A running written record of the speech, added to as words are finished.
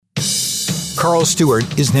Carl Stuart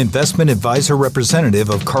is an investment advisor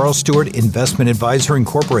representative of Carl Stuart Investment Advisor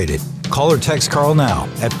Incorporated. Call or text Carl now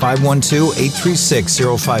at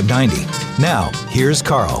 512-836-0590. Now, here's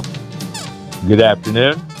Carl. Good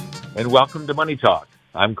afternoon, and welcome to Money Talk.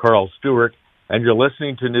 I'm Carl Stuart, and you're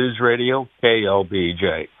listening to News Radio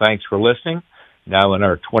KLBJ. Thanks for listening. Now in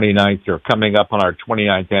our 29th, or coming up on our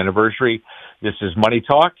 29th anniversary, this is Money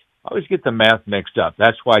Talk. I always get the math mixed up.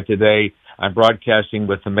 That's why today I'm broadcasting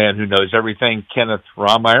with the man who knows everything, Kenneth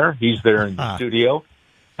Romeyer. He's there in the studio.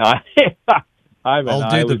 I'll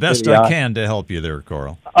do the best I can to help you there,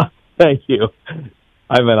 Carl. Thank you.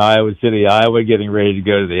 I'm in Iowa City, Iowa, getting ready to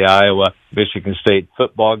go to the Iowa-Michigan State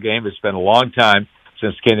football game. It's been a long time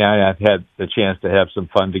since Kenny and I have had the chance to have some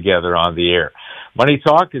fun together on the air. Money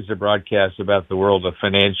Talk is a broadcast about the world of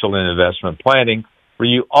financial and investment planning, where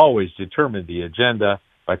you always determine the agenda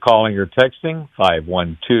by calling or texting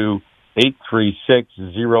 512-836-0590.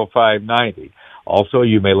 Also,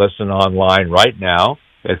 you may listen online right now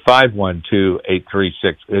at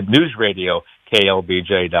 512-836 at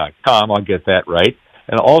newsradio.klbj.com. I'll get that right.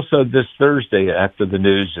 And also this Thursday after the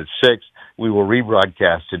news at 6, we will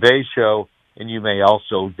rebroadcast today's show, and you may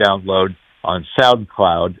also download on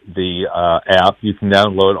SoundCloud the app. You can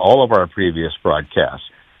download all of our previous broadcasts.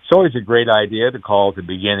 It's always a great idea to call at the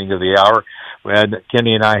beginning of the hour when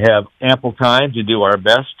Kenny and I have ample time to do our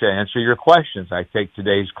best to answer your questions. I take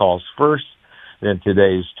today's calls first, then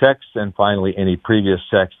today's text, and finally any previous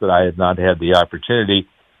text that I have not had the opportunity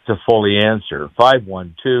to fully answer.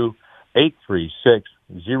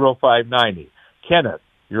 512-836-0590. Kenneth,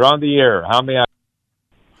 you're on the air. How may I?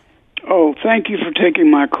 Oh, thank you for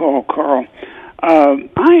taking my call, Carl.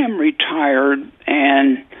 I am retired,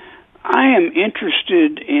 and I am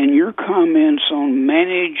interested in your comments on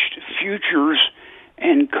managed futures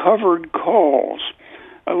and covered calls.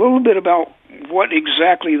 A little bit about what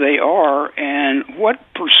exactly they are and what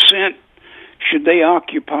percent should they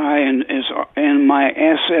occupy in my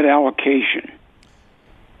asset allocation.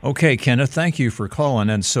 Okay, Kenneth, thank you for calling.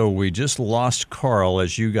 And so we just lost Carl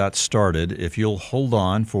as you got started. If you'll hold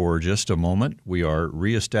on for just a moment, we are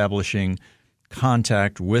reestablishing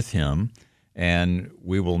contact with him, and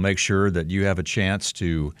we will make sure that you have a chance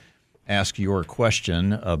to ask your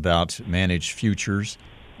question about managed futures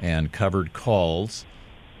and covered calls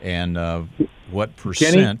and what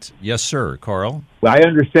percent. Kenny? Yes, sir, Carl. Well, I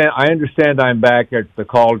understand I'm back at the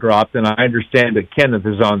call dropped, and I understand that Kenneth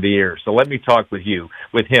is on the air. So let me talk with him.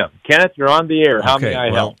 Kenneth, you're on the air. How may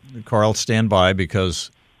I help? Carl, stand by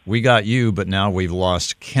because we got you, but now we've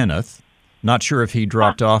lost Kenneth. Not sure if he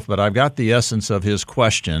dropped off, but I've got the essence of his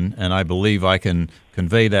question, and I believe I can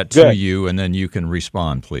convey that to you, and then you can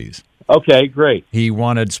respond, please. Okay, great. He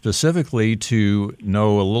wanted specifically to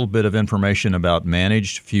know a little bit of information about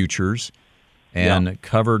managed futures and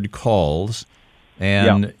covered calls,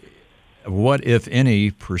 and what, if any,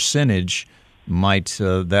 percentage might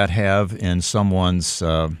that have in someone's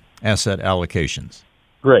asset allocations?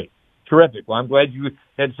 Great. Terrific. Well, I'm glad you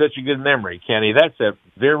had such a good memory, Kenny. That's a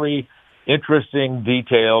very interesting,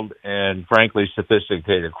 detailed, and frankly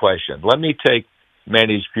sophisticated question. Let me take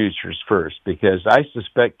managed futures first, because I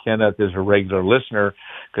suspect Kenneth is a regular listener,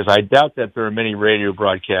 because I doubt that there are many radio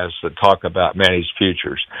broadcasts that talk about managed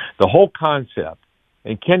futures. The whole concept,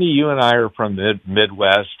 and Kenny, you and I are from the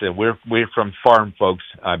Midwest, and we're from farm folks,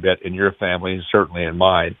 I bet, in your family and certainly in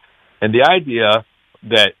mine. And the idea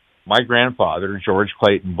that my grandfather, George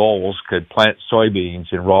Clayton Bowles, could plant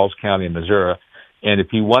soybeans in Rawls County, Missouri, and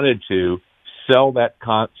if he wanted to sell that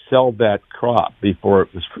crop before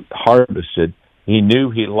it was harvested, he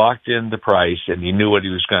knew he locked in the price and he knew what he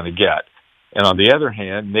was going to get. And on the other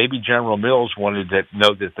hand, maybe General Mills wanted to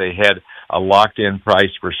know that they had a locked-in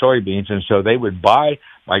price for soybeans, and so they would buy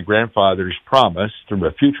my grandfather's promise through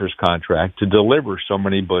a futures contract to deliver so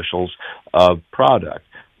many bushels of product.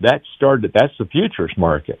 That's the futures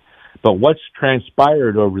market. But what's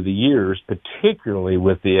transpired over the years, particularly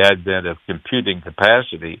with the advent of computing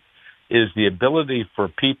capacity, is the ability for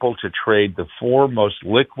people to trade the four most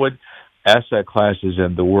liquid asset classes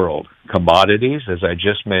in the world: commodities, as I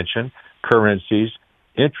just mentioned, currencies,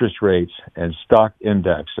 interest rates, and stock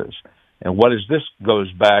indexes. And this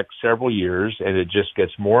goes back several years, and it just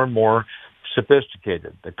gets more and more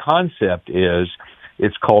sophisticated. The concept is,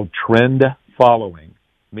 it's called trend following,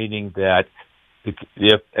 meaning that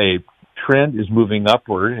if a trend is moving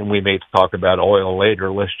upward, and we may talk about oil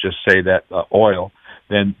later, let's just say that oil,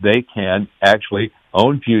 then they can actually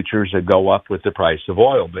own futures that go up with the price of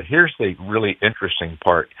oil. But here's the really interesting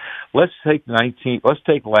part. Let's take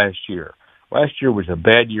last year. Last year was a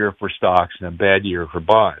bad year for stocks and a bad year for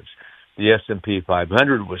bonds. The S&P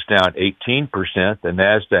 500 was down 18%, the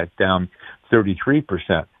NASDAQ down 33%.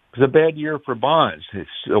 It was a bad year for bonds. It's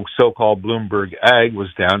so-called Bloomberg Ag was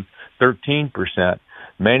down 13%.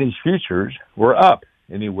 Managed futures were up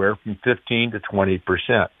anywhere from 15 to 20%.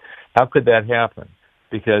 How could that happen?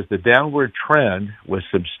 Because the downward trend was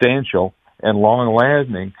substantial and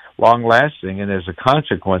long-lasting, and as a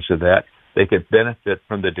consequence of that, they could benefit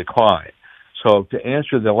from the decline. So to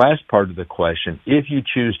answer the last part of the question, if you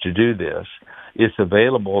choose to do this, it's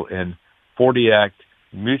available in 40 Act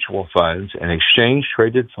mutual funds and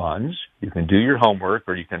exchange-traded funds. You can do your homework,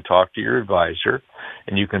 or you can talk to your advisor,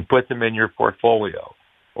 and you can put them in your portfolio.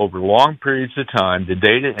 Over long periods of time, the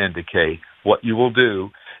data indicate what you will do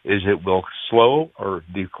is it will slow or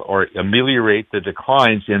ameliorate the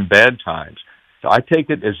declines in bad times. So I take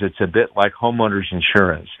it as it's a bit like homeowners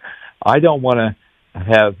insurance. I don't want to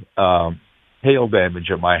have hail damage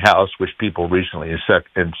at my house, which people recently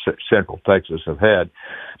in Central Texas have had,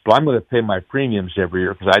 but I'm going to pay my premiums every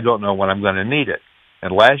year because I don't know when I'm going to need it.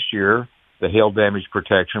 And last year, the hail damage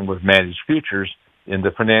protection was managed futures in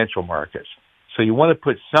the financial markets. So you want to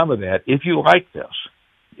put some of that, if you like this,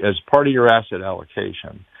 as part of your asset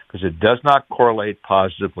allocation, because it does not correlate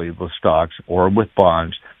positively with stocks or with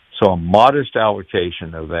bonds. So a modest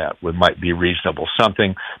allocation of that might be reasonable,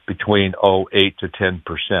 something between 8 to 10%.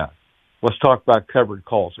 Let's talk about covered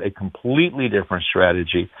calls, a completely different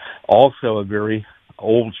strategy, also a very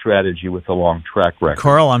old strategy with a long track record.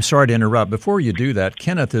 Carl, I'm sorry to interrupt. Before you do that,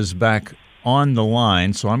 Kenneth is back on the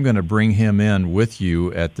line, so I'm going to bring him in with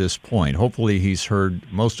you at this point. Hopefully he's heard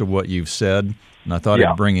most of what you've said, and I thought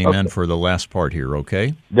I'd bring him in for the last part here,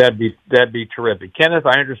 okay? That'd be terrific. Kenneth,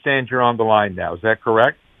 I understand you're on the line now. Is that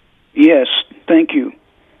correct? Yes, thank you.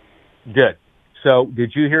 Good. So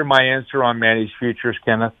did you hear my answer on managed futures,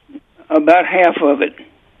 Kenneth? About half of it.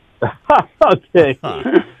 Okay.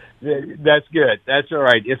 That's good. That's all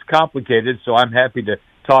right. It's complicated, so I'm happy to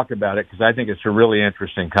talk about it because I think it's a really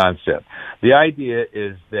interesting concept. The idea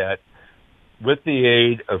is that with the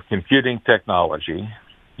aid of computing technology,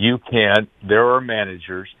 there are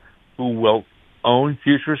managers who will own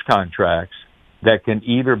futures contracts that can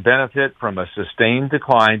either benefit from a sustained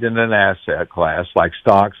decline in an asset class, like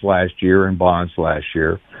stocks last year and bonds last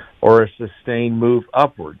year, or a sustained move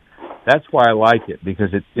upward. That's why I like it, because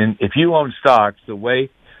if you own stocks, the way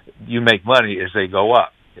you make money is they go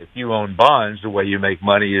up. If you own bonds, the way you make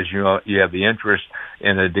money is you have the interest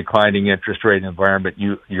in a declining interest rate environment.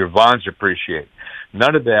 Your bonds appreciate.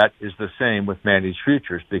 None of that is the same with managed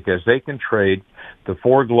futures because they can trade the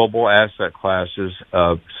four global asset classes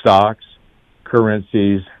of stocks,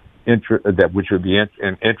 currencies, which would be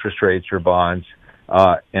interest rates or bonds,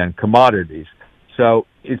 and commodities. So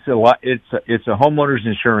it's a homeowner's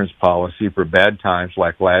insurance policy for bad times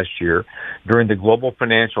like last year. During the global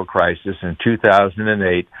financial crisis in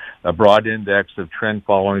 2008, a broad index of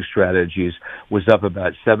trend-following strategies was up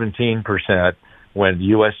about 17%. When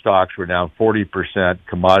U.S. stocks were down 40%,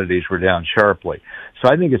 commodities were down sharply. So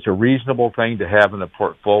I think it's a reasonable thing to have in a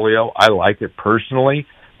portfolio. I like it personally,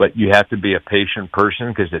 but you have to be a patient person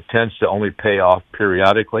because it tends to only pay off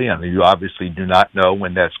periodically. I mean, you obviously do not know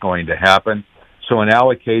when that's going to happen. So an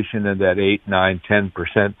allocation of that 8, 9,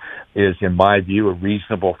 10% is, in my view, a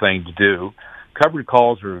reasonable thing to do. Covered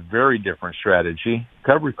calls are a very different strategy.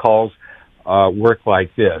 Covered calls work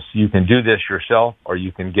like this. You can do this yourself, or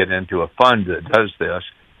you can get into a fund that does this.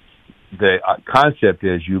 The concept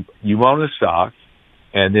is you own a stock,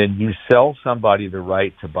 and then you sell somebody the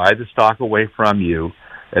right to buy the stock away from you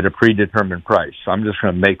at a predetermined price. So I'm just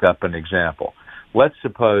going to make up an example. Let's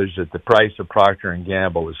suppose that the price of Procter &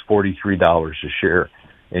 Gamble is $43 a share,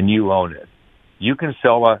 and you own it. You can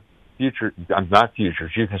sell you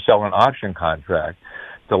can sell an option contract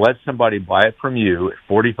to let somebody buy it from you at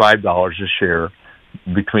 $45 a share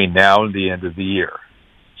between now and the end of the year.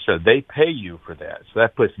 So they pay you for that. So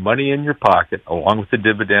that puts money in your pocket along with the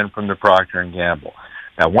dividend from the Procter & Gamble.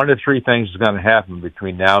 Now, one of three things is going to happen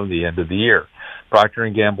between now and the end of the year. Procter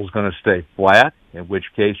 & Gamble is going to stay flat, in which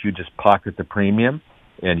case you just pocket the premium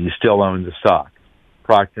and you still own the stock.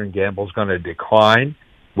 Procter & Gamble is going to decline.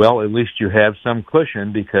 Well, at least you have some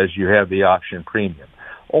cushion because you have the option premium.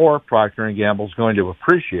 Or Procter & Gamble is going to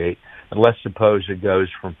appreciate, and let's suppose it goes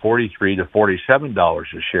from $43 to $47 a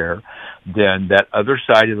share, then that other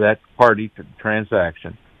side of that party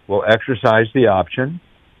transaction will exercise the option.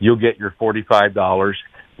 You'll get your $45.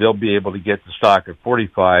 They'll be able to get the stock at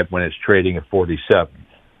 $45 when it's trading at $47.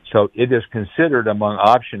 So it is considered among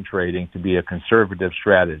option trading to be a conservative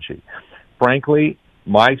strategy. Frankly,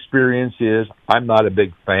 my experience is I'm not a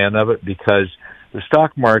big fan of it because the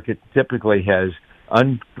stock market typically has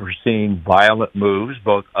unforeseen violent moves,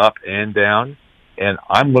 both up and down. And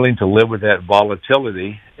I'm willing to live with that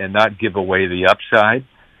volatility and not give away the upside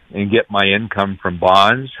and get my income from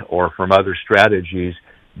bonds or from other strategies.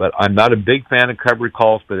 But I'm not a big fan of covered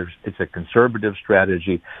calls, but it's a conservative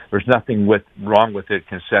strategy. There's nothing wrong with it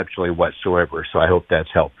conceptually whatsoever, so I hope that's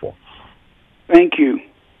helpful. Thank you.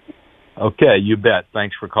 Okay, you bet.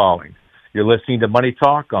 Thanks for calling. You're listening to Money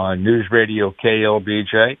Talk on News Radio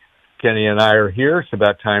KLBJ. Kenny and I are here. It's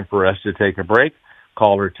about time for us to take a break.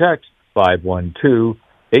 Call or text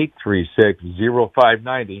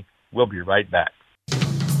 512-836-0590. We'll be right back.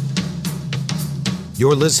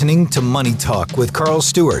 You're listening to Money Talk with Carl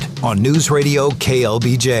Stewart on News Radio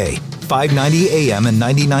KLBJ, 590 AM and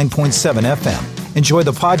 99.7 FM. Enjoy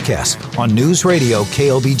the podcast on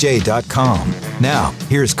newsradioklbj.com. Now,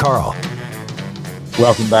 here's Carl.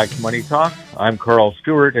 Welcome back to Money Talk. I'm Carl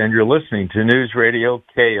Stewart, and you're listening to News Radio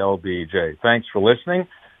KLBJ. Thanks for listening.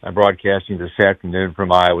 I'm broadcasting this afternoon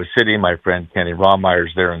from Iowa City. My friend Kenny Rohrmeyer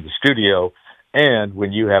is there in the studio. And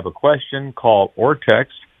when you have a question, call or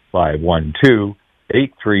text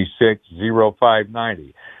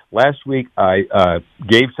 512-836-0590. Last week, I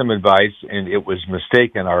gave some advice, and it was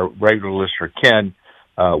mistaken. Our regular listener, Ken,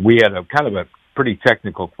 we had a kind of a pretty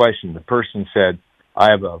technical question. The person said,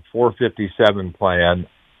 I have a 457 plan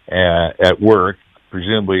at work.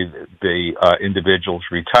 Presumably, the individual's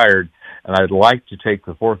retired, and I'd like to take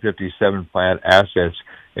the 457 plan assets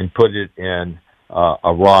and put it in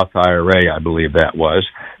a Roth IRA, I believe that was.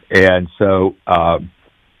 And so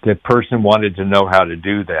the person wanted to know how to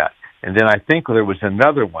do that. And then I think there was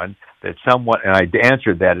another one that someone, and I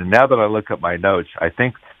answered that, and now that I look at my notes, I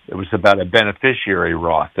think it was about a beneficiary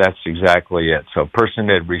Roth. That's exactly it. So a person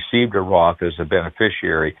had received a Roth as a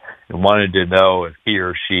beneficiary and wanted to know if he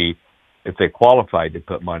or she, if they qualified to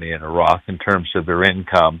put money in a Roth in terms of their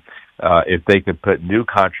income, if they could put new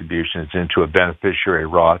contributions into a beneficiary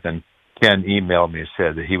Roth. And Ken emailed me and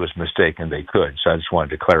said that he was mistaken they could. So I just wanted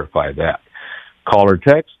to clarify that. Call or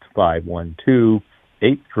text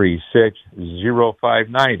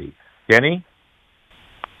 512-836-0590. Kenny?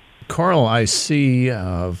 Carl, I see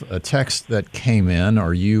a text that came in.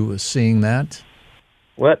 Are you seeing that?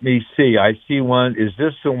 Let me see. I see one. Is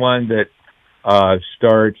this the one that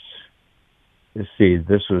starts? Let's see.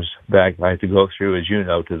 This was back. I have to go through, as you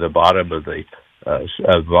know, to the bottom of the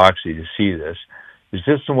Voxy to see this. Is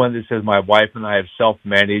this the one that says, my wife and I have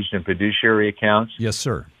self-managed and fiduciary accounts? Yes,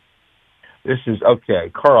 sir. This is, okay,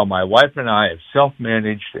 Carl, my wife and I have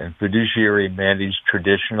self-managed and fiduciary managed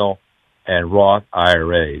traditional and Roth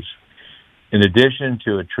IRAs. In addition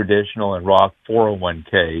to a traditional and Roth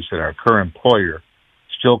 401ks that our current employer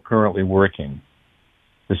still currently working.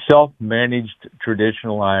 The self-managed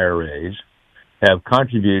traditional IRAs have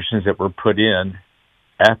contributions that were put in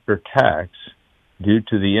after tax due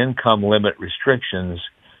to the income limit restrictions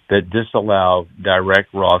that disallow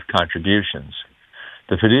direct Roth contributions.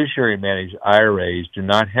 The fiduciary managed IRAs do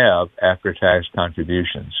not have after-tax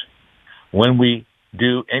contributions. When we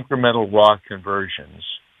do incremental Roth conversions,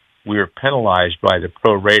 we are penalized by the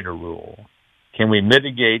pro rata rule. Can we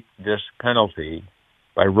mitigate this penalty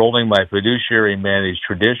by rolling my fiduciary managed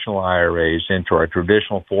traditional IRAs into our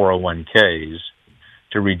traditional 401ks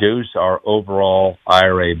to reduce our overall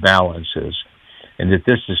IRA balances? And if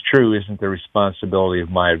this is true, isn't the responsibility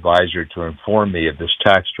of my advisor to inform me of this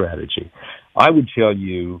tax strategy? I would tell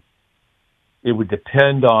you it would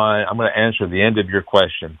depend on, I'm going to answer the end of your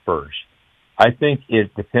question first. I think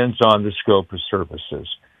it depends on the scope of services.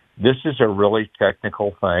 This is a really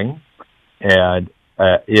technical thing, and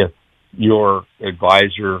if your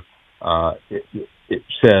advisor it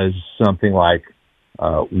says something like,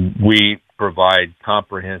 we provide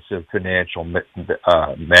comprehensive financial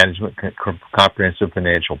management, comprehensive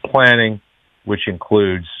financial planning, which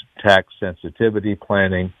includes tax sensitivity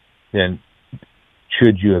planning, then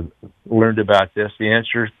should you have learned about this? The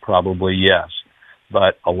answer is probably yes.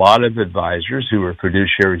 But a lot of advisors who are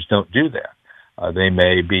fiduciaries don't do that. They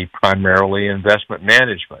may be primarily investment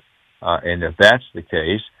management. And if that's the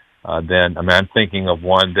case, then I'm thinking of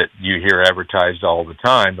one that you hear advertised all the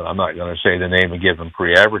time, but I'm not going to say the name and give them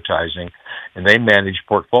free advertising. And they manage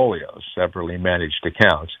portfolios, separately managed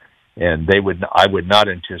accounts. And I would not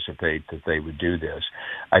anticipate that they would do this.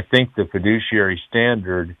 I think the fiduciary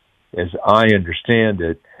standard, as I understand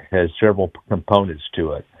it, has several components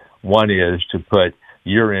to it. One is to put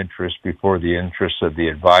your interest before the interests of the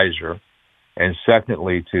advisor, and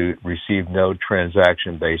secondly, to receive no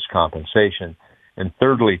transaction-based compensation, and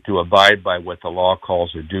thirdly, to abide by what the law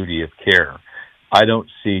calls a duty of care. I don't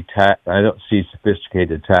see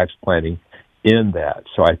sophisticated tax planning in that.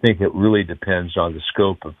 So I think it really depends on the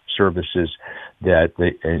scope of services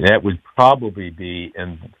and that would probably be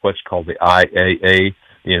in what's called the IAA,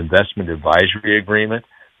 the Investment Advisory Agreement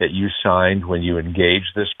that you signed when you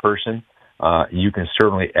engage this person. You can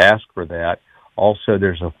certainly ask for that. Also,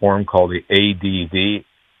 there's a form called the ADV,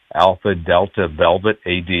 Alpha Delta Velvet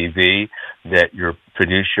ADV, that your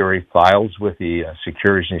fiduciary files with the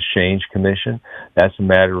Securities and Exchange Commission. That's a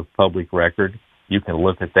matter of public record. You can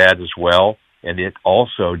look at that as well. And it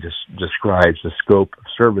also describes the scope of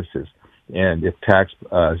services. And if tax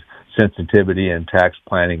sensitivity and tax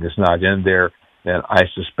planning is not in there, then I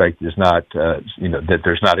suspect is not, that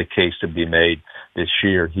there's not a case to be made that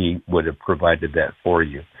she or he would have provided that for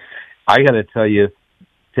you. I got to tell you,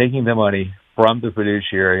 taking the money from the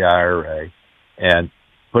fiduciary IRA and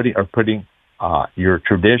putting your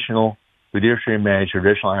traditional fiduciary managed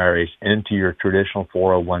traditional IRAs into your traditional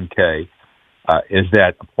 401k, is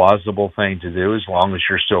that a plausible thing to do as long as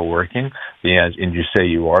you're still working? And you say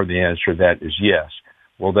you are. The answer to that is yes.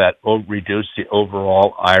 Will that reduce the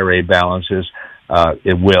overall IRA balances?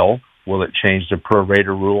 It will. Will it change the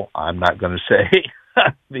pro-rata rule? I'm not going to say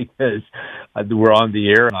because we're on the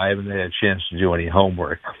air and I haven't had a chance to do any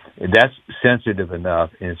homework. And that's sensitive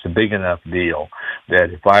enough and it's a big enough deal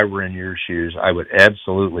that if I were in your shoes, I would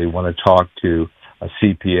absolutely want to talk to a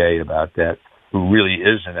CPA about that, who really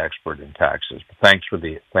is an expert in taxes. Thanks for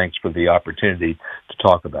the opportunity to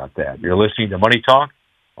talk about that. You're listening to Money Talk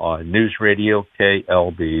on News Radio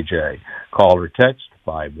KLBJ. Call or text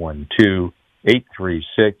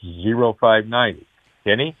 512-836-0590.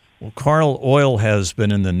 Kenny? Well, Carl, oil has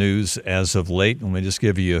been in the news as of late. Let me just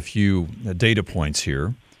give you a few data points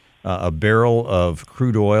here. A barrel of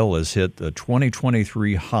crude oil has hit the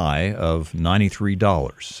 2023 high of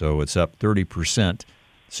 $93, so it's up 30%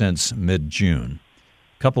 since mid-June.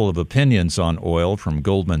 A couple of opinions on oil from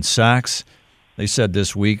Goldman Sachs. They said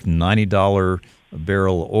this week $90 a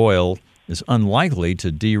barrel oil is unlikely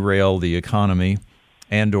to derail the economy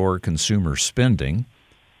and or consumer spending.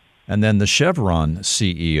 And then the Chevron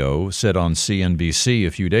CEO said on CNBC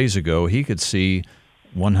a few days ago he could see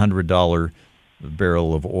 $100 a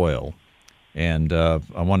barrel of oil. And I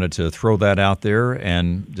wanted to throw that out there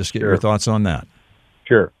and just get your thoughts on that.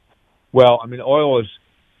 Sure. Well, I mean, oil is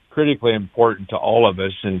critically important to all of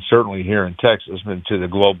us, and certainly here in Texas, and to the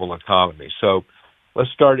global economy. So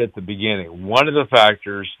let's start at the beginning. One of the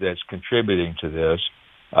factors that's contributing to this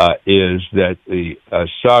is that the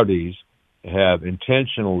Saudis have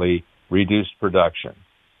intentionally reduced production.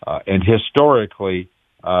 And historically,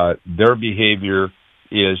 their behavior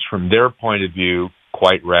is, from their point of view,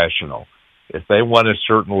 quite rational. If they want a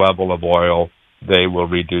certain level of oil, they will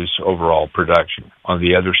reduce overall production. On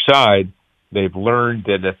the other side, they've learned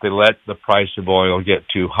that if they let the price of oil get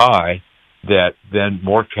too high, that then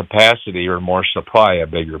more capacity or more supply,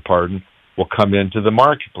 will come into the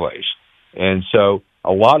marketplace. And so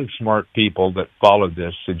a lot of smart people that follow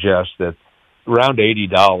this suggest that around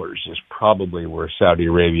 $80 is probably where Saudi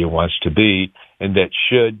Arabia wants to be, and that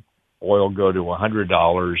should oil go to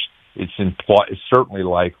 $100, it's certainly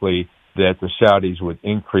likely that the Saudis would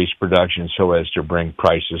increase production so as to bring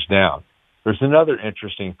prices down. There's another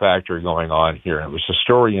interesting factor going on here, and it was a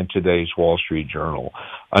story in today's Wall Street Journal.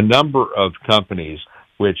 A number of companies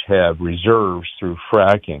which have reserves through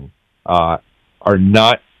fracking are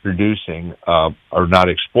not producing, are not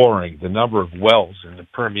exploring the number of wells in the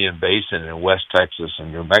Permian Basin in West Texas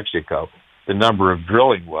and New Mexico. The number of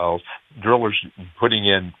drillers putting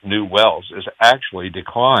in new wells has actually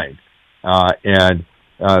declined. And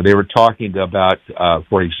they were talking about,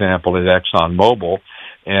 for example, at ExxonMobil,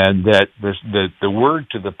 and that the word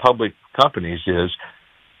to the public companies is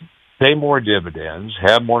pay more dividends,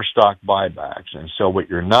 have more stock buybacks. And so what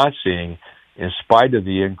you're not seeing, in spite of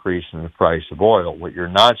the increase in the price of oil, what you're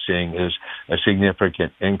not seeing is a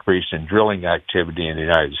significant increase in drilling activity in the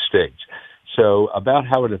United States. So about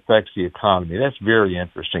how it affects the economy, that's very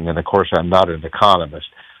interesting. And, of course, I'm not an economist,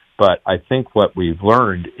 but I think what we've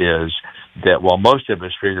learned is that while most of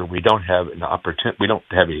us figure we don't have an opportunity, we don't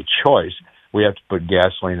have a choice, we have to put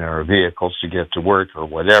gasoline in our vehicles to get to work or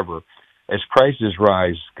whatever. As prices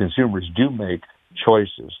rise, consumers do make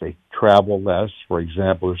choices. They travel less. For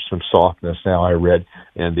example, there's some softness now I read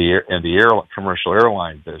in the commercial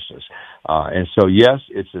airline business. And so, yes,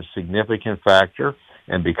 it's a significant factor.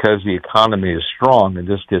 And because the economy is strong, and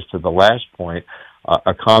this gets to the last point,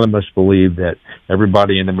 economists believe that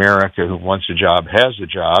everybody in America who wants a job has a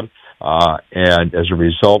job. And as a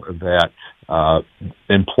result of that,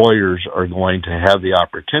 employers are going to have the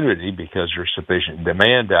opportunity, because there's sufficient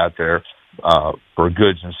demand out there for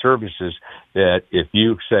goods and services, that if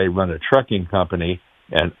you, say, run a trucking company,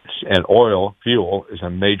 and oil, fuel, is a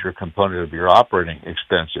major component of your operating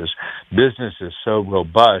expenses. Business is so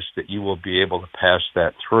robust that you will be able to pass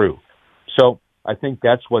that through. So I think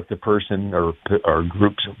that's what the person or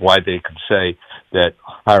groups, why they could say that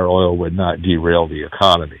higher oil would not derail the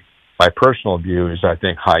economy. My personal view is I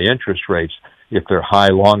think high interest rates, if they're high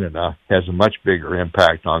long enough, has a much bigger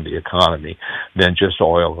impact on the economy than just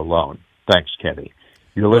oil alone. Thanks, Kenny.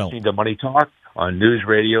 You're listening to Money Talk on News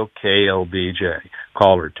Radio KLBJ.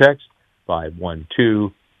 Call or text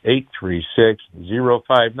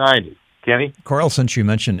 512-836-0590. Kenny? Carl, since you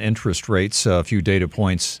mentioned interest rates, a few data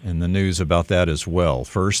points in the news about that as well.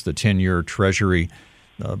 First, the 10-year Treasury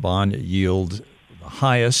bond yield the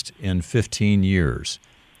highest in 15 years.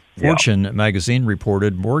 Fortune magazine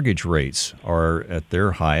reported mortgage rates are at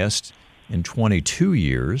their highest in 22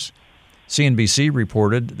 years. CNBC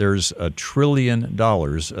reported there's $1 trillion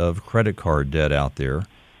of credit card debt out there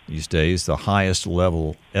these days, the highest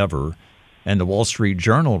level ever. And the Wall Street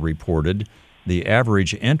Journal reported the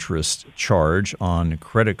average interest charge on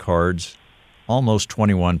credit cards almost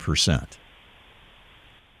 21%.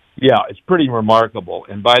 Yeah, it's pretty remarkable.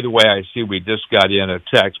 And by the way, I see we just got in a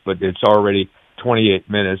text, but it's already 28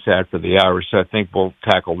 minutes after the hour, so I think we'll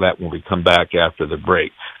tackle that when we come back after the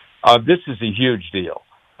break. This is a huge deal.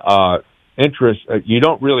 You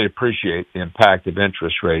don't really appreciate the impact of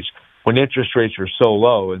interest rates. When interest rates are so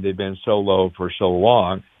low, and they've been so low for so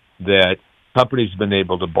long, that companies have been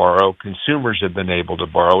able to borrow, consumers have been able to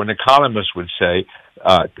borrow, and economists would say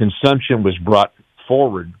consumption was brought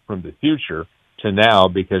forward from the future to now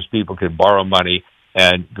because people could borrow money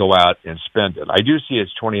and go out and spend it. I do see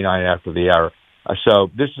it's 29 after the hour. So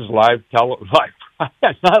this is live.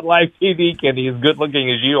 It's not live TV, Kenny, as good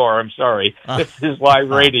looking as you are. I'm sorry. This is live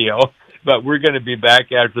radio. But we're going to be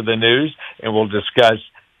back after the news, and we'll discuss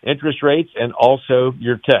interest rates and also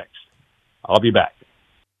your text. I'll be back.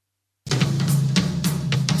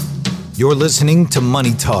 You're listening to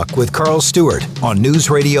Money Talk with Carl Stewart on News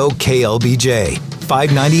Radio KLBJ,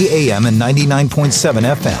 590 AM and 99.7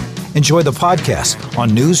 FM. Enjoy the podcast on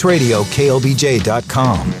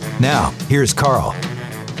newsradioklbj.com. Now, here's Carl.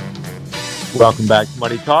 Welcome back to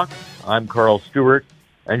Money Talk. I'm Carl Stewart,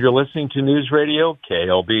 and you're listening to News Radio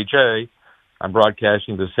KLBJ. I'm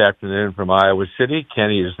broadcasting this afternoon from Iowa City.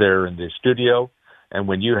 Kenny is there in the studio. And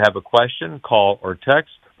when you have a question, call or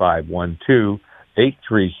text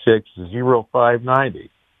 512-836-0590.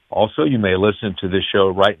 Also, you may listen to this show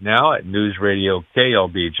right now at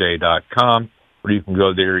newsradioklbj.com, where you can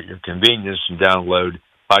go there at your convenience and download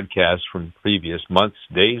podcasts from previous months,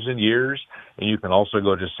 days, and years. And you can also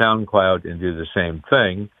go to SoundCloud and do the same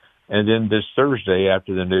thing. And then this Thursday,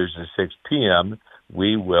 after the news at 6 p.m.,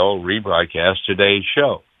 we will rebroadcast today's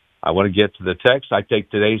show. I want to get to the text. I take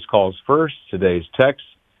today's calls first, today's text,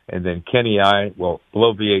 and then Kenny and I will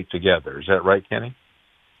bloviate together. Is that right, Kenny?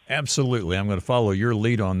 Absolutely. I'm going to follow your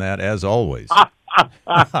lead on that, as always. All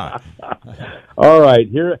right.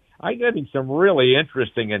 Here, I'm getting some really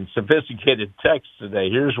interesting and sophisticated texts today.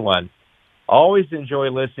 Here's one. Always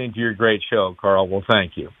enjoy listening to your great show, Carl. Well,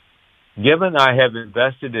 thank you. Given I have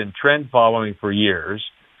invested in trend following for years,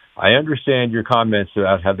 I understand your comments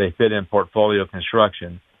about how they fit in portfolio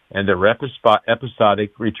construction and their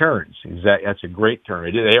episodic returns. That's a great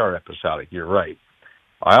term. They are episodic. You're right.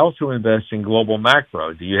 I also invest in global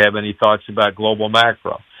macro. Do you have any thoughts about global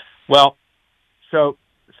macro? Well, so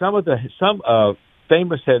some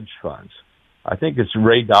famous hedge funds, I think it's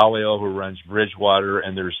Ray Dalio who runs Bridgewater,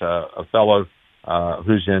 and there's a fellow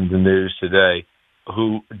who's in the news today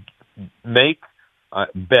who make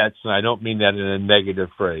bets, and I don't mean that in a negative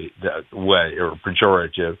way or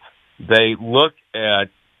pejorative. They look at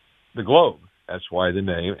the globe, that's why the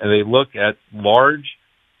name, and they look at large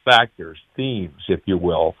factors, themes, if you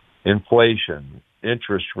will, inflation,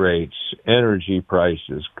 interest rates, energy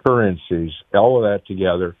prices, currencies, all of that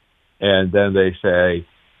together, and then they say,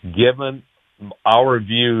 given our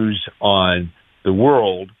views on the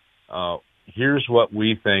world, here's what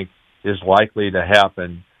we think is likely to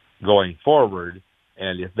happen going forward,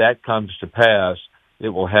 and if that comes to pass, it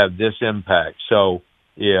will have this impact. So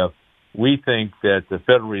if we think that the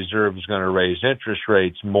Federal Reserve is going to raise interest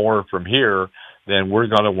rates more from here, then we're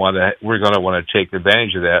going to want to take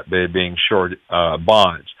advantage of that by being short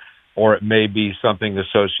bonds. Or it may be something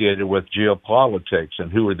associated with geopolitics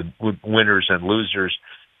and who are the winners and losers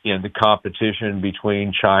in the competition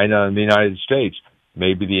between China and the United States.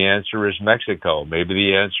 Maybe the answer is Mexico. Maybe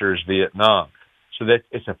the answer is Vietnam. So that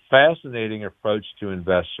it's a fascinating approach to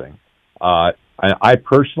investing. I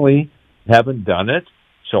personally haven't done it,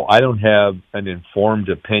 so I don't have an informed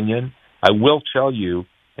opinion. I will tell you,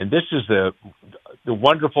 and this is the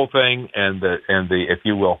wonderful thing and the if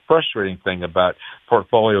you will frustrating thing about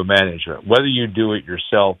portfolio management, whether you do it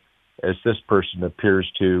yourself as this person appears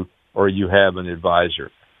to, or you have an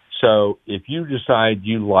advisor. So if you decide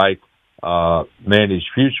you like managed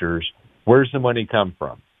futures, where's the money come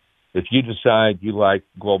from? If you decide you like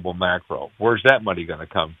global macro, where's that money going to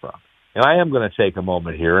come from? And I am going to take a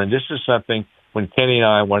moment here, and this is something when Kenny and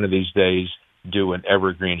I one of these days do an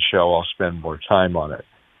evergreen show, I'll spend more time on it.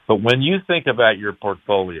 But when you think about your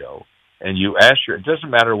portfolio and you ask it doesn't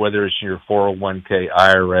matter whether it's your 401k,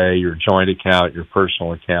 IRA, your joint account, your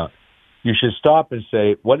personal account, you should stop and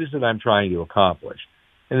say, what is it I'm trying to accomplish?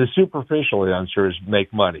 And the superficial answer is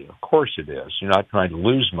make money. Of course it is. You're not trying to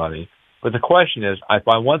lose money. But the question is, if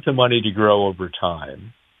I want the money to grow over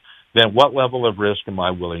time, then what level of risk am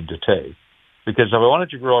I willing to take? Because if I want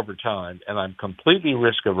it to grow over time and I'm completely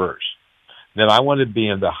risk averse, then I want to be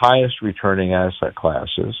in the highest returning asset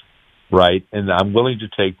classes, right? And I'm willing to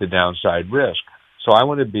take the downside risk. So I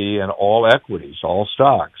want to be in all equities, all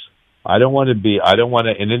stocks. I don't want to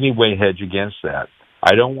in any way hedge against that.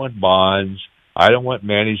 I don't want bonds. I don't want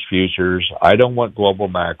managed futures. I don't want global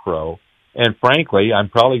macro. And frankly, I'm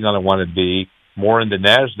probably going to want to be more in the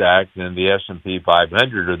NASDAQ than the S&P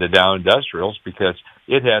 500 or the Dow Industrials because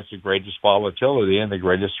it has the greatest volatility and the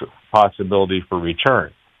greatest possibility for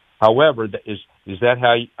return. However, is that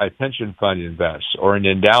how a pension fund invests or an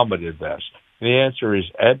endowment invests? And the answer is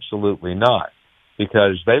absolutely not,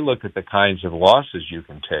 because they look at the kinds of losses you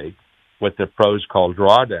can take, what the pros call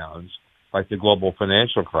drawdowns, like the global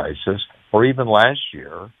financial crisis, or even last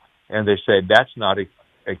year, and they say that's not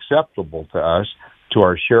acceptable to us, to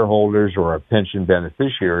our shareholders or our pension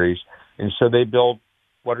beneficiaries, and so they build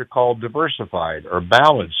what are called diversified or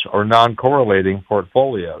balanced or non-correlating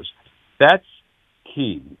portfolios. That's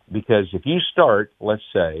key, because if you start, let's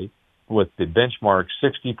say, with the benchmark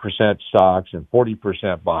 60% stocks and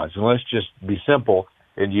 40% bonds, and let's just be simple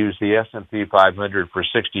and use the S&P 500 for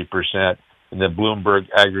 60% and the Bloomberg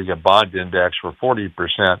Aggregate Bond Index for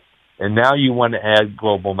 40%, and now you want to add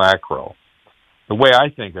global macro. The way I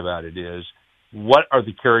think about it is, what are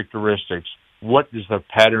the characteristics? What does the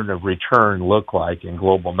pattern of return look like in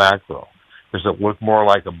global macro? Does it look more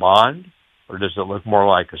like a bond, or does it look more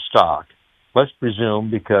like a stock? Let's presume,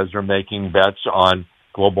 because they're making bets on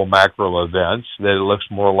global macro events, that it looks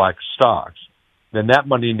more like stocks. Then that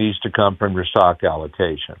money needs to come from your stock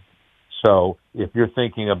allocation. So if you're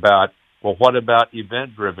thinking about, well, what about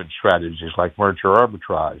event-driven strategies like merger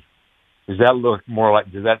arbitrage? Does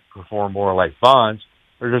that perform more like bonds,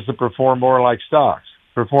 or does it perform more like stocks?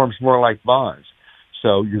 Performs more like bonds.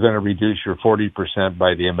 So you're going to reduce your 40%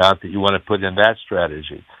 by the amount that you want to put in that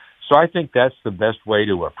strategy. So I think that's the best way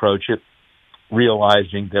to approach it,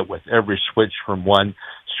 realizing that with every switch from one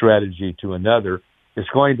strategy to another, it's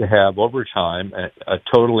going to have, over time, a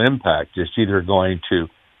total impact. It's either going to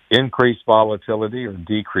increase volatility or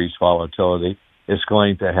decrease volatility. It's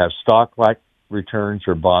going to have stock-like returns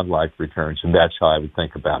or bond-like returns, and that's how I would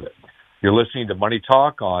think about it. You're listening to Money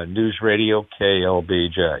Talk on News Radio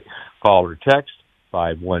KLBJ. Call or text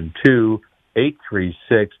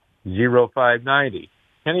 512-836-0590.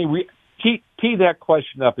 Kenny, tee that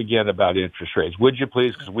question up again about interest rates, would you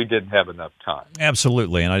please, because we didn't have enough time.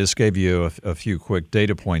 Absolutely, and I just gave you a few quick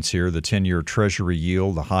data points here. The 10-year Treasury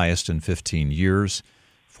yield, the highest in 15 years.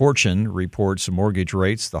 Fortune reports mortgage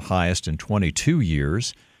rates, the highest in 22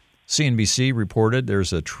 years. CNBC reported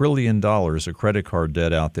there's $1 trillion of credit card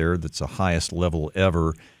debt out there that's the highest level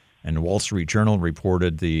ever. And Wall Street Journal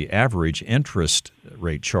reported the average interest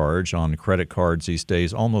rate charge on credit cards these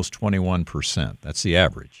days, almost 21%. That's the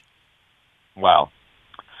average. Wow.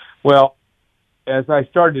 Well, as I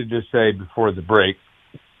started to say before the break,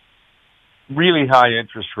 really high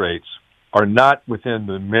interest rates are not within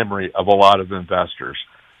the memory of a lot of investors.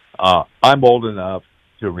 I'm old enough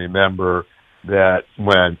to remember that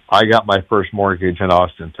when I got my first mortgage in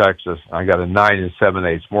Austin, Texas, I got a 9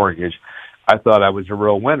 7/8 mortgage. I thought I was a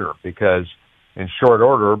real winner because in short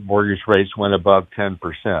order, mortgage rates went above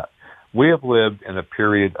 10%. We have lived in a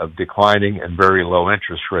period of declining and very low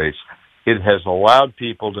interest rates. It has allowed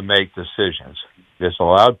people to make decisions. It's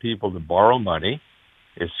allowed people to borrow money.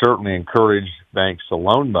 It's certainly encouraged banks to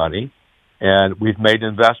loan money. And we've made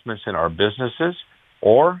investments in our businesses,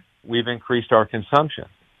 or we've increased our consumption.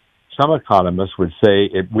 Some economists would say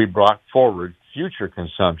we brought forward future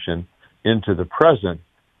consumption into the present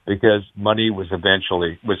because money was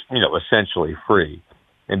essentially free.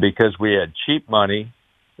 And because we had cheap money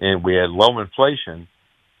and we had low inflation,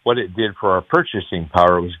 what it did for our purchasing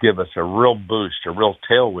power was give us a real boost, a real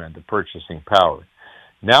tailwind to purchasing power.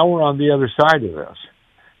 Now we're on the other side of this,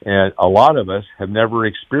 and a lot of us have never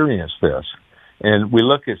experienced this. And we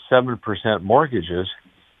look at 7% mortgages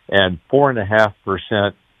and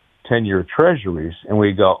 4.5% 10-year treasuries, and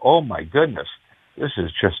we go, oh, my goodness, this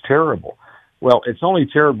is just terrible. Well, it's only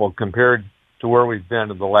terrible compared to where we've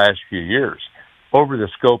been in the last few years. Over the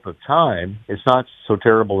scope of time, it's not so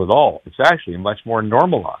terrible at all. It's actually much more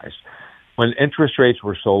normalized. When interest rates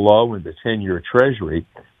were so low and the 10-year treasury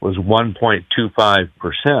was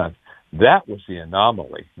 1.25%, that was the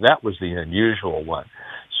anomaly. That was the unusual one.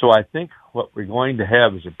 So I think what we're going to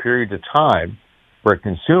have is a period of time where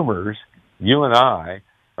consumers, you and I,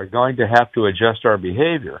 are going to have to adjust our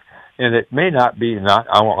behavior. And it may not be,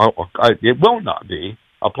 it will not be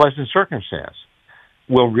a pleasant circumstance.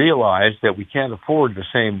 We'll realize that we can't afford the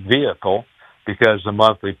same vehicle because the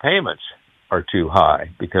monthly payments are too high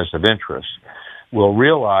because of interest. We'll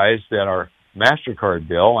realize that our MasterCard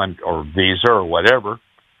bill or Visa or whatever,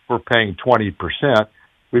 we're paying 20%.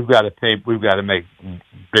 We've got to make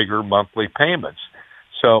bigger monthly payments.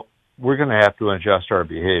 So we're going to have to adjust our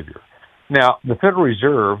behavior. Now, the Federal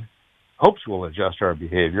Reserve hopes we'll adjust our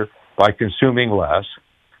behavior by consuming less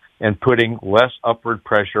and putting less upward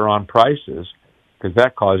pressure on prices, because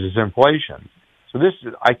that causes inflation. So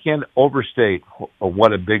I can't overstate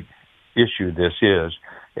what a big issue this is.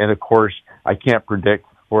 And of course, I can't predict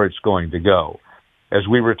where it's going to go. As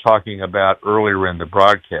we were talking about earlier in the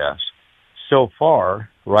broadcast, so far,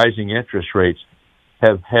 rising interest rates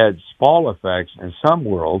have had small effects in some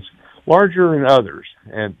worlds, larger in others.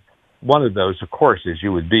 And one of those, of course,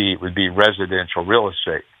 would be residential real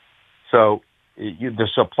estate. So the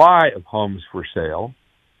supply of homes for sale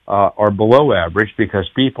are below average because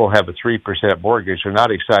people have a 3% mortgage. They're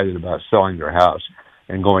not excited about selling their house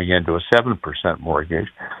and going into a 7% mortgage.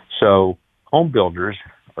 So home builders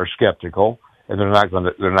are skeptical, and they're not going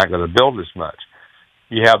to build as much.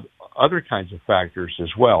 You have other kinds of factors as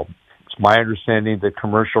well. It's my understanding that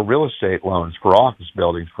commercial real estate loans for office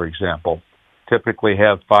buildings, for example, typically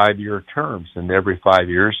have 5-year terms, and every 5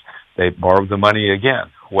 years they borrow the money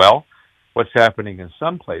again. Well, what's happening in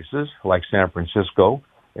some places, like San Francisco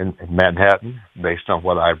and Manhattan, based on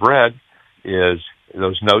what I've read, is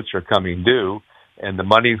those notes are coming due, and the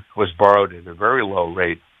money was borrowed at a very low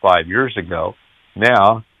rate 5 years ago.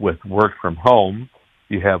 Now, with work from home,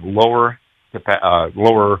 you have lower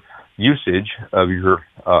usage of your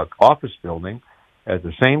office building at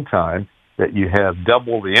the same time that you have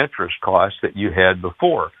double the interest costs that you had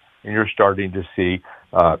before. And you're starting to see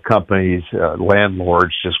companies,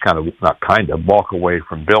 landlords just walk away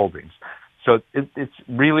from buildings. So it's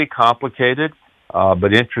really complicated,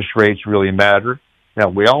 but interest rates really matter. Now,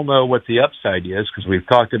 we all know what the upside is because we've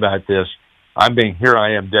talked about this. I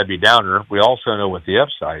am Debbie Downer. We also know what the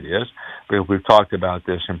upside is because we've talked about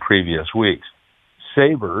this in previous weeks.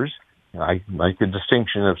 Savers, I make a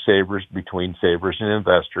distinction of savers between savers and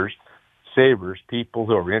investors. Savers, people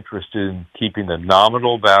who are interested in keeping the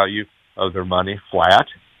nominal value of their money flat.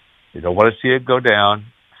 They don't want to see it go down,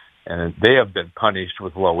 and they have been punished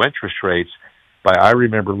with low interest rates. I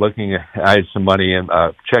remember I had some money in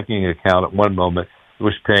a checking account at one moment. It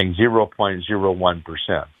was paying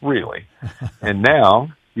 0.01%, really. And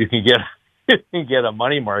now you can get a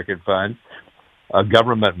money market fund, a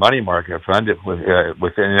government money market fund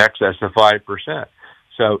with in excess of 5%.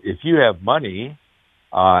 So if you have money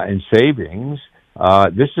and savings,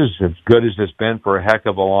 this is as good as it's been for a heck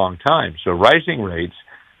of a long time. So rising rates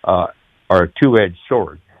are a two-edged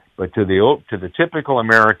sword. But to the typical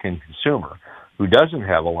American consumer who doesn't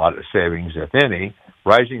have a lot of savings, if any,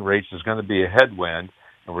 rising rates is going to be a headwind,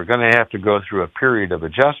 and we're going to have to go through a period of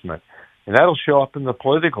adjustment. And that'll show up in the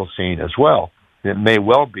political scene as well. It may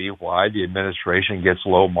well be why the administration gets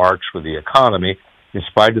low marks for the economy, in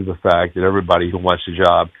spite of the fact that everybody who wants a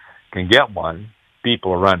job can get one.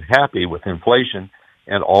 People are unhappy with inflation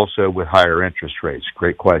and also with higher interest rates.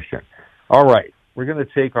 Great question. All right, we're going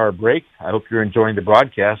to take our break. I hope you're enjoying the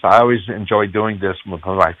broadcast. I always enjoy doing this with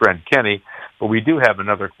my friend Kenny, but we do have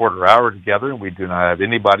another quarter hour together, and we do not have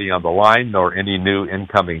anybody on the line nor any new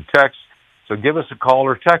incoming texts. So give us a call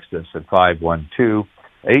or text us at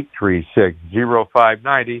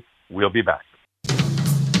 512-836-0590. We'll be back.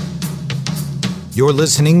 You're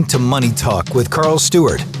listening to Money Talk with Carl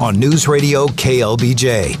Stewart on News Radio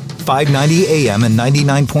KLBJ, 590 AM and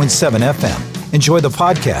 99.7 FM. Enjoy the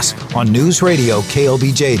podcast on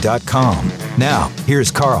newsradioklbj.com. Now,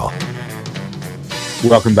 here's Carl.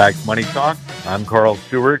 Welcome back to Money Talk. I'm Carl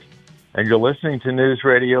Stewart, and you're listening to News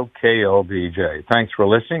Radio KLBJ. Thanks for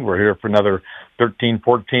listening. We're here for another 13,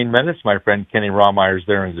 14 minutes. My friend Kenny Rohmeyer's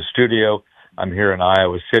there in the studio. I'm here in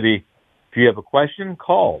Iowa City. If you have a question,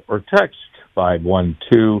 call or text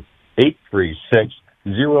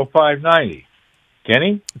 512-836-0590.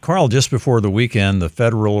 Kenny? Carl, just before the weekend, the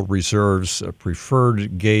Federal Reserve's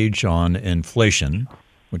preferred gauge on inflation,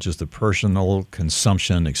 which is the Personal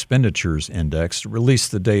Consumption Expenditures Index,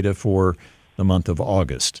 released the data for the month of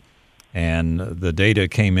August. And the data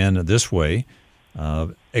came in this way,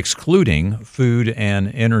 excluding food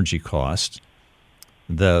and energy costs.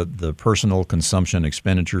 The Personal Consumption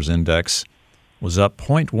Expenditures Index was up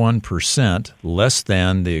 0.1%, less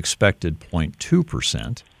than the expected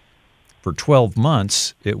 0.2%. For 12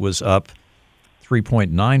 months, it was up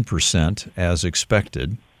 3.9% as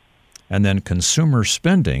expected. And then consumer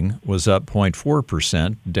spending was up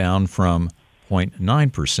 0.4%, down from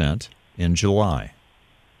 0.9% in July.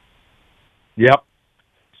 Yep.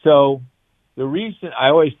 So the reason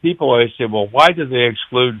people always say, well, why do they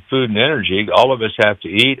exclude food and energy? All of us have to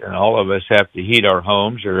eat, and all of us have to heat our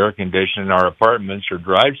homes or air condition our apartments or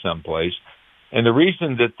drive someplace. And the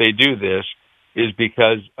reason that they do this is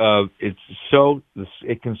because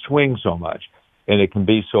it can swing so much, and it can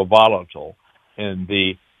be so volatile. And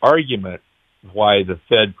the argument why the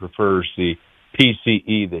Fed prefers the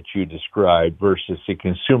PCE that you described versus the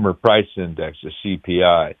Consumer Price Index, the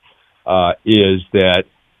CPI, is that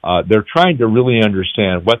they're trying to really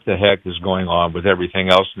understand what the heck is going on with everything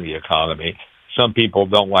else in the economy. Some people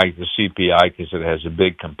don't like the CPI because it has a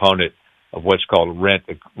big component of what's called rent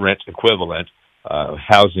equivalent,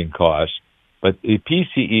 housing costs. But the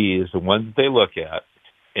PCE is the one that they look at.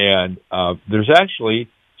 And there's actually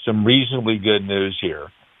some reasonably good news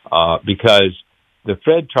here because the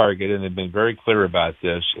Fed target, and they've been very clear about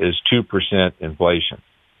this, is 2% inflation.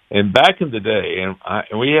 And back in the day,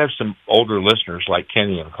 and we have some older listeners like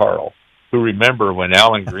Kenny and Carl who remember when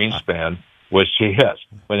Alan Greenspan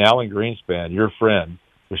your friend,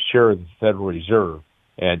 was chair of the Federal Reserve,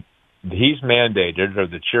 and he's mandated, or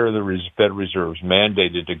the chair of the Federal Reserve is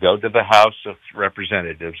mandated to go to the House of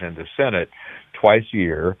Representatives and the Senate twice a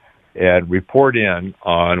year and report in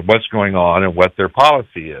on what's going on and what their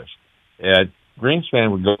policy is. And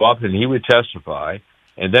Greenspan would go up and he would testify,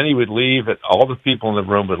 and then he would leave, and all the people in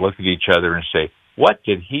the room would look at each other and say, what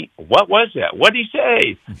was that? What did he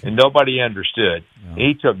say? And nobody understood. Yeah.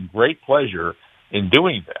 He took great pleasure in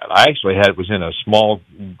doing that. I actually was in a small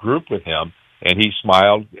group with him, and he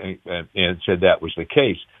smiled and said that was the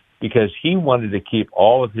case because he wanted to keep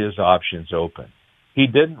all of his options open. He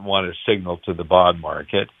didn't want to signal to the bond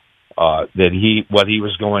market what he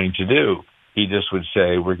was going to do. He just would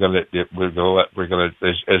say, we're going to,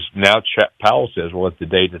 as now Powell says, we'll let the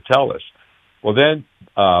data tell us. Well, then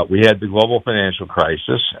we had the global financial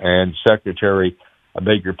crisis, and Fed Chairman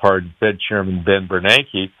Ben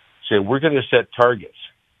Bernanke said, we're going to set targets.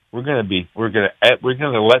 We're not going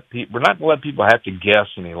to let people have to guess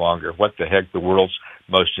any longer what the heck the world's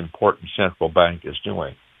most important central bank is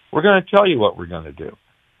doing. We're going to tell you what we're going to do.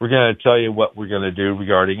 We're going to tell you what we're going to do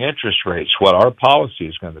regarding interest rates, what our policy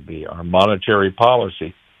is going to be, our monetary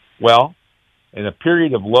policy. Well, in a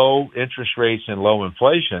period of low interest rates and low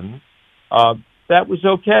inflation, that was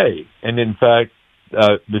okay. And in fact,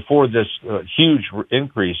 before this huge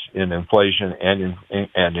increase in inflation and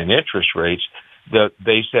in interest rates,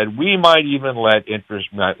 they said we might even let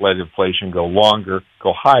inflation go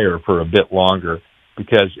higher for a bit longer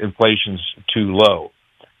because inflation's too low.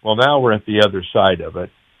 Well, now we're at the other side of it,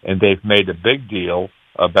 and they've made a big deal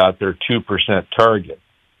about their 2% target.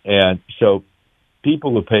 And so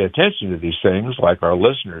people who pay attention to these things, like our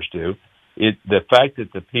listeners do, the fact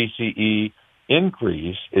that the PCE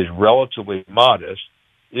increase is relatively modest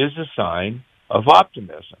is a sign of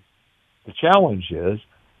optimism. The challenge is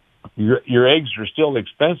your eggs are still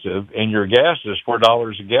expensive and your gas is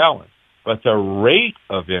 $4 a gallon. But the rate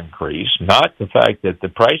of increase, not the fact that the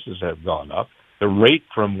prices have gone up, the rate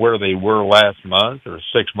from where they were last month or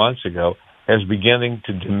 6 months ago is beginning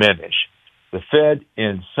to diminish. The Fed,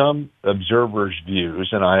 in some observers' views,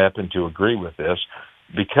 and I happen to agree with this,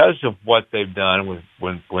 because of what they've done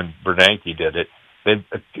when Bernanke did it,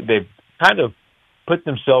 they've kind of put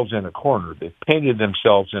themselves in a corner. They've painted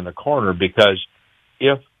themselves in a corner because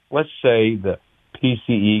if, let's say, the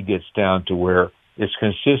PCE gets down to where it's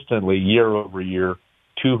consistently year over year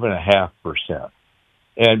 2.5%,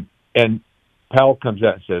 and Powell comes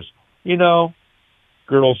out and says,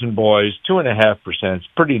 girls and boys, 2.5% is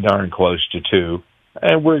pretty darn close to 2%,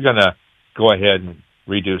 and we're going to go ahead and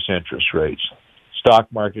reduce interest rates. Stock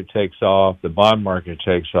market takes off, the bond market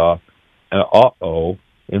takes off, and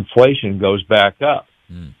inflation goes back up.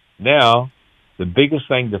 Now, the biggest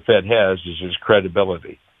thing the Fed has is its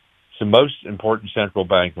credibility. It's the most important central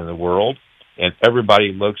bank in the world, and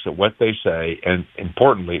everybody looks at what they say and,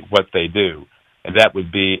 importantly, what they do. And that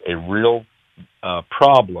would be a real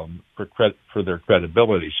problem for their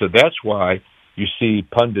credibility. So that's why you see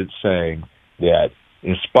pundits saying that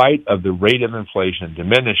in spite of the rate of inflation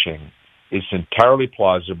diminishing, it's entirely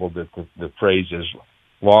plausible that the phrase is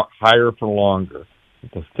higher for longer.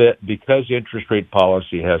 Because interest rate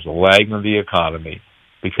policy has a lag on the economy,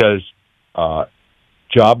 because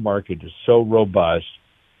job market is so robust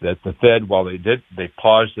that the Fed, while they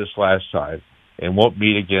paused this last time and won't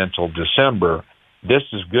meet again until December, this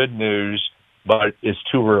is good news, but it's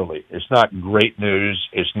too early. It's not great news.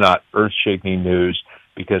 It's not earth-shaking news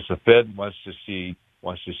because the Fed wants to see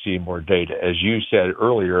more data. As you said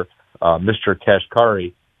earlier, Mr.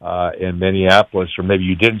 Kashkari in Minneapolis, or maybe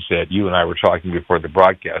you didn't say it, you and I were talking before the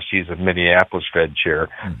broadcast, he's a Minneapolis Fed chair,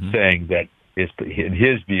 saying that in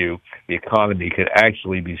his view, the economy could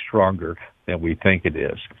actually be stronger than we think it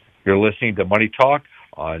is. You're listening to Money Talk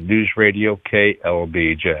on News Radio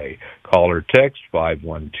KLBJ. Call or text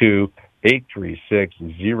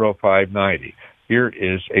 512-836-0590. Here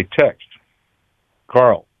is a text.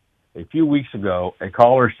 Carl, a few weeks ago, a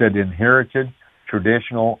caller said inherited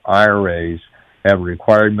traditional IRAs have a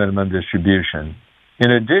required minimum distribution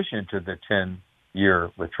in addition to the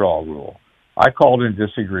 10-year withdrawal rule. I called and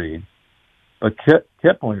disagreed, but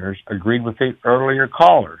Kiplinger's agreed with the earlier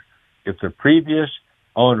caller. If the previous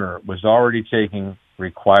owner was already taking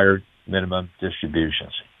required minimum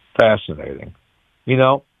distributions. Fascinating. You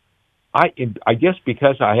know, I guess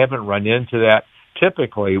because I haven't run into that,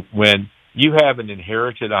 typically when you have an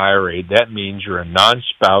inherited IRA, that means you're a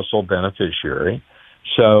non-spousal beneficiary.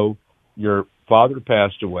 So your father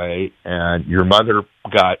passed away and your mother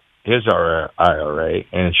got his IRA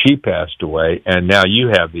and she passed away and now you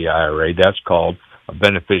have the IRA. That's called a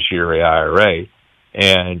beneficiary IRA.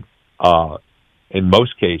 And in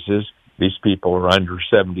most cases, these people are under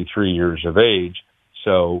 73 years of age.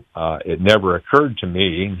 So it never occurred to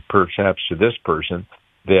me, perhaps to this person,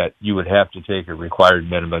 that you would have to take a required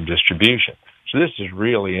minimum distribution. So this is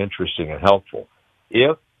really interesting and helpful.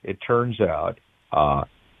 If it turns out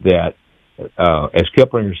that, as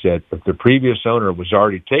Kiplinger said, if the previous owner was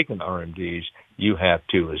already taking RMDs, you have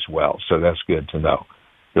to as well. So that's good to know.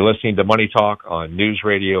 You're listening to Money Talk on News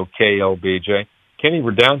Radio KLBJ. Kenny,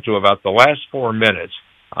 we're down to about the last 4 minutes.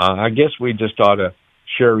 I guess we just ought to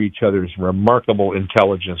share each other's remarkable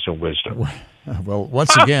intelligence and wisdom. Well,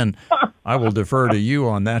 once again, I will defer to you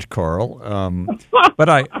on that, Carl.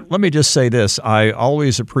 But let me just say this. I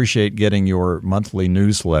always appreciate getting your monthly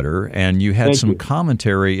newsletter, and you had some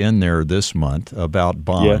commentary in there this month about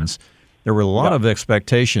bonds. Yeah. There were a lot of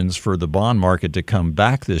expectations for the bond market to come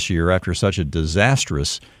back this year after such a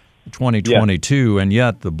disastrous 2022, and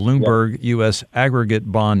yet the Bloomberg U.S.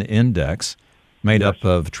 Aggregate Bond Index, made up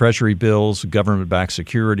of Treasury bills, government-backed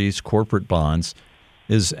securities, corporate bonds,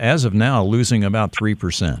 is, as of now, losing about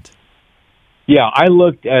 3%. Yeah, I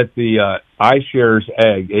looked at the iShares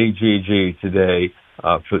AGG today,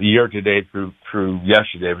 for the year-to-date through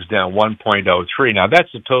yesterday. It was down 1.03. Now,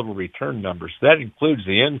 that's the total return number, so that includes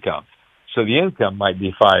the income. So the income might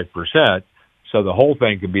be 5%, so the whole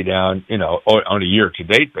thing could be down, on a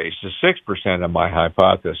year-to-date basis, 6% on my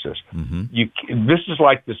hypothesis. This is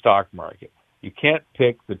like the stock market. You can't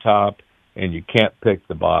pick the top and you can't pick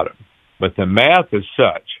the bottom. But the math is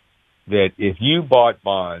such that if you bought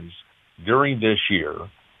bonds during this year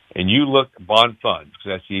and you look at bond funds,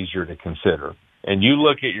 because that's easier to consider, and you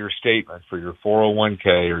look at your statement for your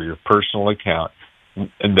 401k or your personal account,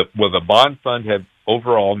 and will the bond fund have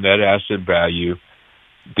overall net asset value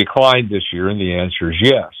declined this year? And the answer is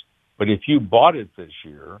yes. But if you bought it this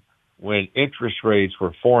year when interest rates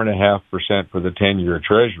were 4.5% for the 10-year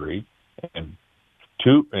Treasury, and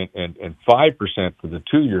 5% for the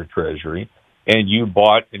 2-year Treasury, and you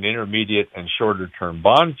bought an intermediate and shorter term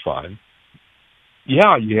bond fund, you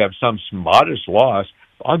have some modest loss.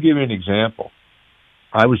 I'll give you an example.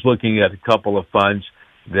 I was looking at a couple of funds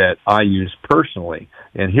that I use personally,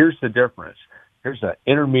 and here's the difference. Here's an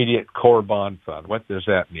intermediate core bond fund. What does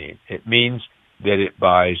that mean? It means that it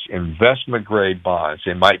buys investment grade bonds.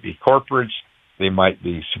 They might be corporates, they might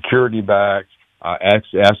be security backed,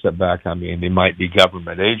 asset backed, they might be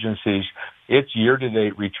government agencies. Its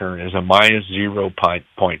year-to-date return is a minus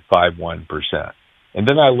 0.51%. And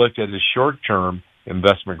then I looked at a short-term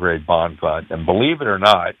investment-grade bond fund, and believe it or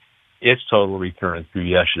not, its total return through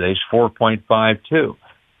yesterday is 4.52.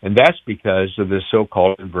 And that's because of this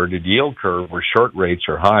so-called inverted yield curve where short rates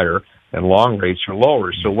are higher and long rates are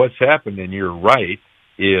lower. So what's happened, and you're right,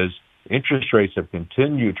 is interest rates have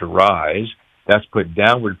continued to rise. That's put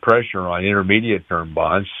downward pressure on intermediate-term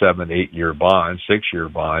bonds, 7-8-year bonds, 6-year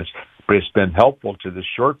bonds, but it's been helpful to the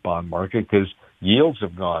short bond market because yields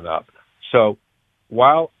have gone up. So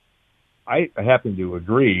while I happen to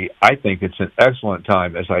agree. I think it's an excellent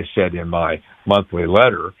time, as I said in my monthly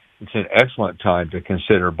letter, it's an excellent time to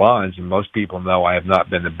consider bonds. And most people know I have not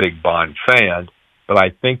been a big bond fan, but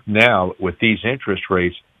I think now with these interest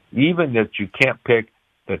rates, even if you can't pick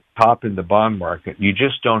the top in the bond market, you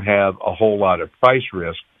just don't have a whole lot of price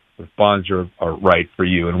risk if bonds are right for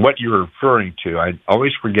you. And what you're referring to, I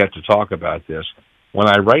always forget to talk about this. When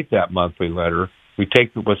I write that monthly letter, we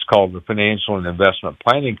take what's called the financial and investment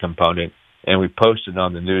planning component, and we post it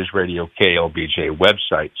on the News Radio KLBJ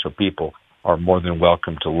website, so people are more than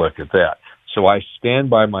welcome to look at that. So I stand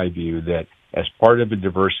by my view that as part of a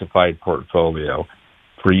diversified portfolio,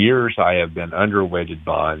 for years I have been underweighted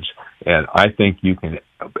bonds, and I think you can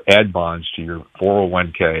add bonds to your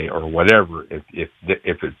 401k or whatever if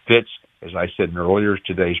it fits, as I said in earlier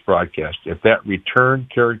today's broadcast, if that return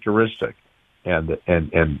characteristic and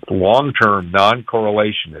long-term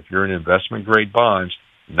non-correlation, if you're in investment-grade bonds,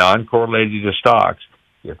 non-correlated to stocks,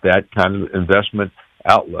 if that kind of investment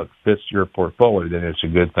outlook fits your portfolio, then it's a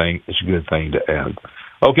good thing. It's a good thing to add.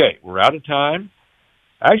 Okay, we're out of time.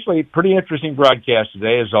 Actually, pretty interesting broadcast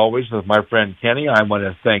today, as always, with my friend Kenny. I want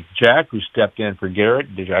to thank Jack, who stepped in for Garrett.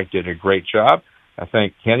 Jack did a great job. I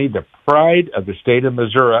thank Kenny, the pride of the state of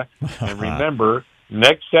Missouri. And remember,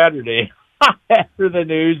 next Saturday, after the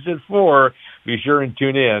news at 4, be sure and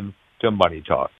tune in to Money Talk.